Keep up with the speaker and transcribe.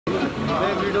Good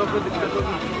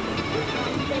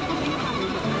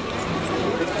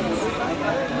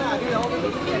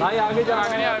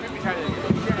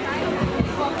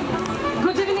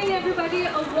evening, everybody.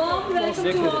 A warm welcome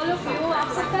to all of you. आप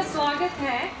सबका स्वागत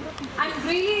है. I'm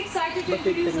really excited to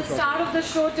introduce the star of the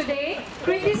show today,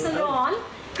 Kriti Sanon.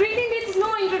 Kriti needs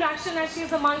no introduction as she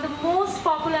is among the most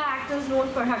popular actors known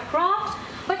for her craft.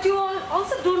 But you all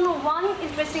also don't know one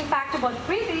interesting fact about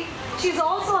Kriti. She's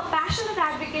also a passionate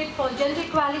advocate for gender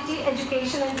equality,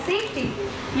 education and safety,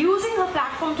 using her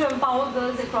platform to empower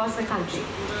girls across the country.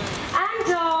 And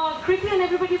Kriti and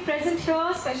everybody present here,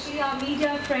 especially our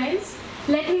media friends,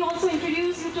 let me also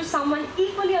introduce you to someone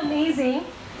equally amazing,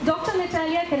 Dr.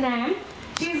 Natalia Kanam.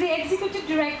 She is the Executive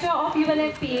Director of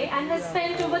UNFPA and has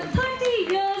spent over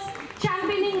 30 years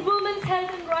championing women's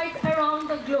health and rights around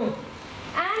the globe.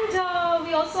 And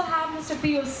we also have Mr.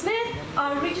 P.O. Smith,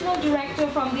 our Regional Director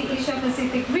from the Asia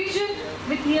Pacific region.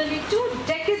 With nearly 2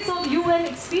 decades of UN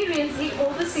experience, he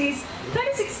oversees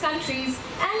 36 countries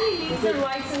and he leads the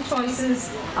rights and choices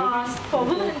for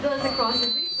women and girls across the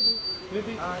region.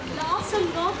 Last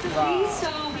and not the least,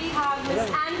 we have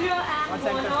Ms. Andrea Ann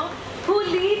Warner, who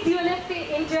leads UNFPA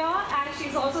India, and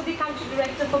she's also the country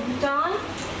director for Bhutan.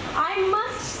 I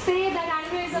must say that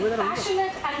Andrea is a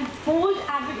passionate and bold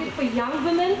advocate for young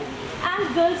women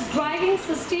and girls driving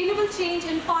sustainable change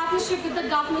in partnership with the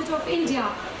government of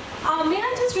India. May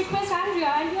I just request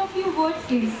Andrea, a few words,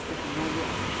 please.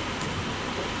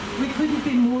 We couldn't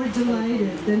be more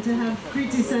delighted than to have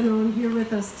Kriti Sanon here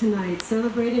with us tonight,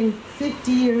 celebrating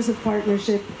 50 years of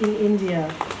partnership in India.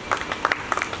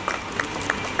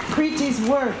 Kriti's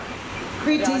work,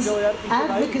 Kriti's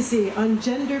advocacy on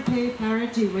gender pay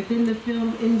parity within the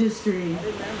film industry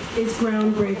is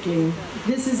groundbreaking.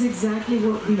 This is exactly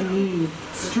what we need.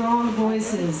 Strong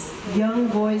voices, young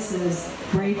voices,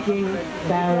 breaking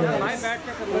barriers.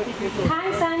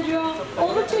 Thanks, Andrea.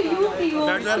 Over to you, Theo.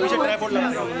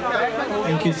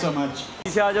 Thank you so much.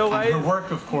 And her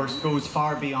work, of course, goes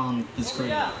far beyond the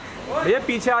screen.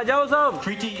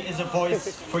 Kriti is a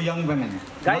voice for young women,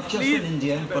 not just in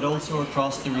India, but also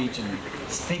across the region,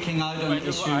 speaking out on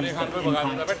issues that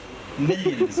impact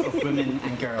millions of women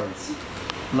and girls,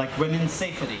 like women's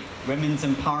safety, women's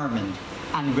empowerment,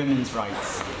 and women's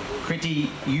rights. Kriti,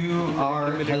 you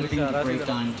are helping to break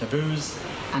down taboos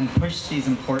and push these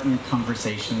important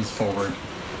conversations forward.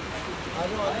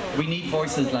 We need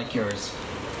voices like yours,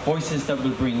 voices that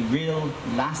will bring real,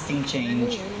 lasting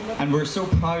change, and we're so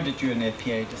proud at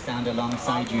UNFPA to stand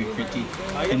alongside you, Kriti,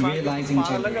 in realising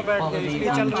gender equality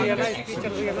and gender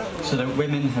equity, so that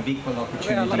women have equal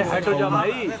opportunities at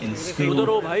home, in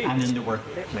school, and in the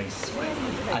workplace.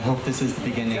 I hope this is the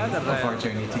beginning of our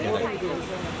journey together.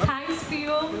 Thanks,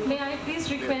 Pio. May I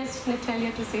please request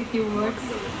Natalia to say a few words?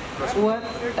 What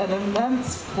an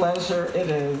immense pleasure it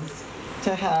is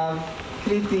to have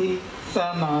Kriti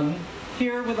Sanon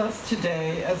here with us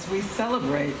today as we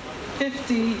celebrate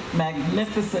 50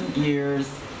 magnificent years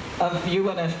of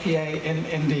UNFPA in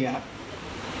India.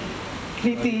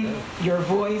 Kriti, your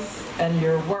voice and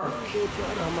your work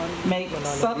make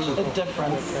such a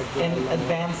difference in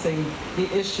advancing the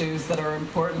issues that are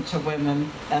important to women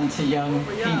and to young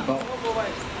people.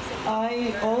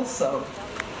 I also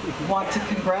want to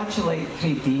congratulate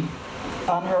Kriti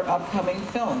on her upcoming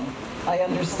film. I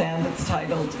understand it's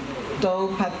titled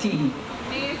Do Pati.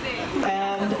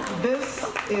 And this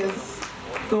is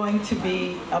going to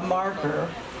be a marker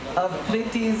of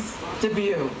Kriti's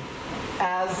debut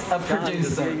as a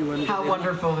producer. How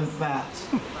wonderful is that?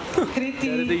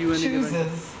 Kriti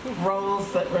chooses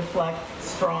roles that reflect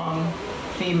strong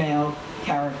female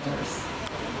characters.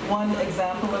 One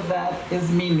example of that is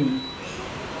Mimi.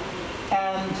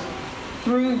 And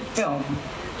through film,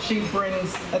 she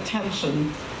brings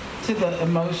attention to the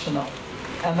emotional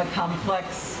and the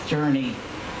complex journey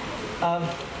of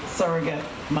surrogate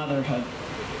motherhood,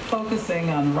 focusing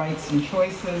on rights and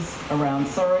choices around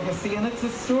surrogacy. And it's a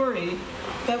story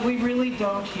that we really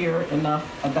don't hear enough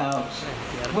about: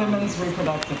 women's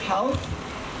reproductive health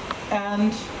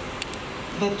and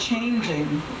the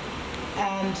changing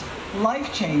and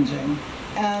life-changing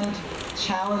and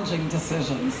challenging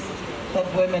decisions that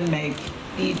women make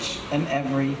each and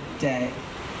every day.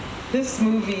 This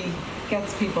movie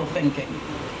gets people thinking.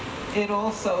 It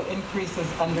also increases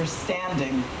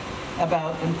understanding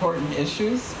about important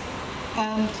issues,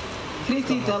 and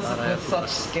Kriti does it with such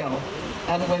skill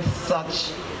and with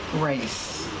such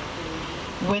grace,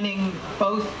 winning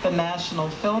both the National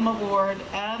Film Award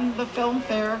and the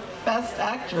Filmfare Best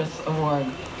Actress Award.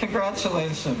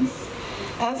 Congratulations.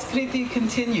 As Kriti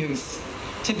continues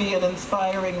to be an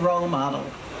inspiring role model,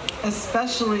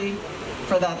 especially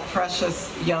for that precious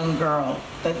young girl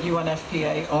that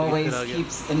UNFPA always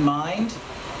keeps in mind.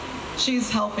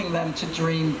 She's helping them to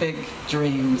dream big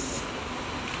dreams.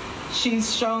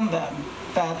 She's shown them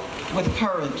that with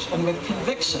courage and with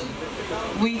conviction,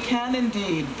 we can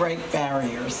indeed break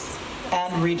barriers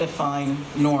and redefine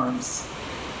norms.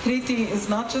 Kriti is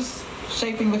not just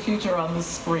shaping the future on the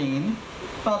screen,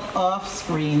 but off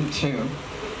screen too.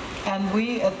 And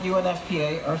we at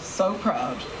UNFPA are so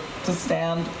proud to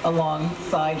stand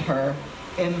alongside her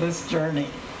in this journey.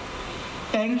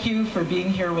 Thank you for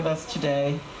being here with us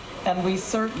today, and we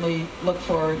certainly look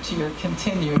forward to your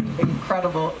continued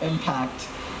incredible impact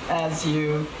as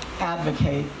you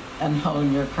advocate and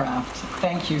hone your craft.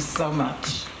 Thank you so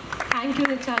much. Thank you,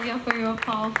 Natalia, for your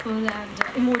powerful and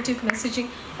emotive messaging.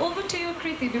 Over to you,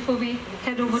 Kriti, before we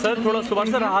head over to the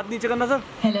main.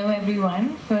 Hello,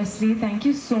 everyone. Firstly, thank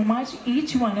you so much,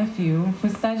 each one of you, for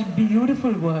such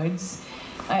beautiful words.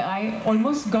 I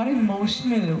almost got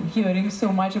emotional hearing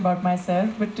so much about myself,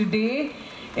 but today,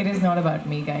 it is not about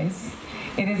me, guys.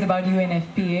 It is about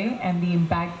UNFPA and the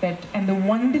impact that, and the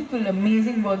wonderful,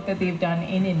 amazing work that they've done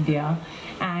in India,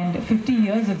 and 50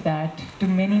 years of that to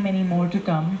many, many more to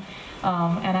come.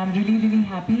 And I'm really, really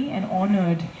happy and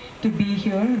honored to be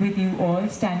here with you all,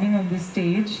 standing on this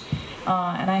stage.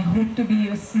 And I hope to be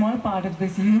a small part of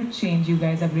this huge change you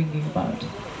guys are bringing about.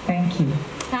 Thank you.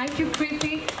 Thank you,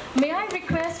 Kriti. May I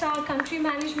request our country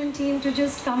management team to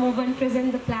just come over and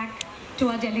present the plaque to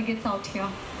our delegates out here.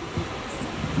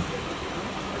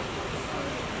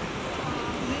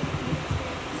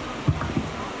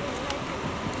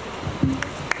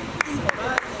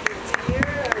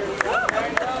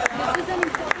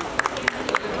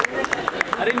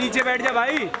 अरे नीचे बैठ जा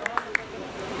भाई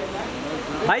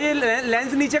भाई ये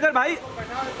lens नीचे कर भाई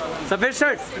सफेद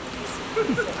शर्ट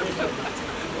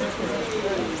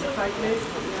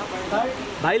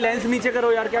भाई लेंस नीचे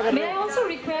करो यार क्या कर रहे हो? May I also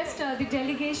request the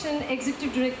delegation,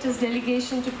 executive director's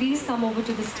delegation, to please come over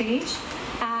to the stage.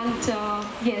 And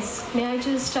yes, may I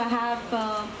just have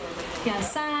yeah,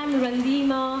 Sam,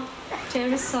 Randima,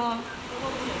 Teresa,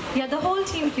 yeah, the whole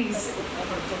team, please.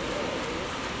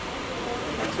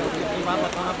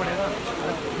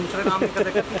 दूसरे काम नहीं कर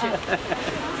रहे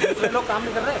दूसरे लोग काम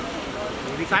नहीं कर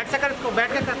रहे साइड से कर इसको बैठ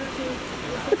के कर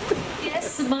Yes,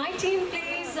 my team,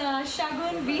 please.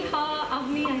 Shagun, Viha,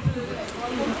 Avni,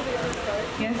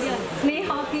 yes,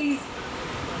 Sneha, please.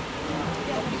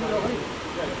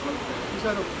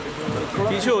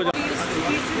 पीछे हो जाओ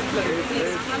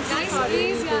Guys,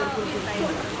 please,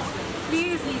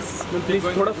 प्लीज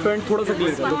थोड़ा फ्रंट थोड़ा सा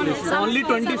क्लियर करो please only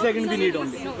 20 second we need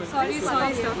only Sorry,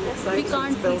 sir. We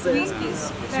can't, please.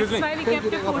 That's why we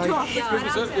kept a photo of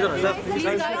sir इधर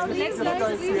Please, guys, please.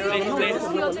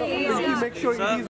 make sure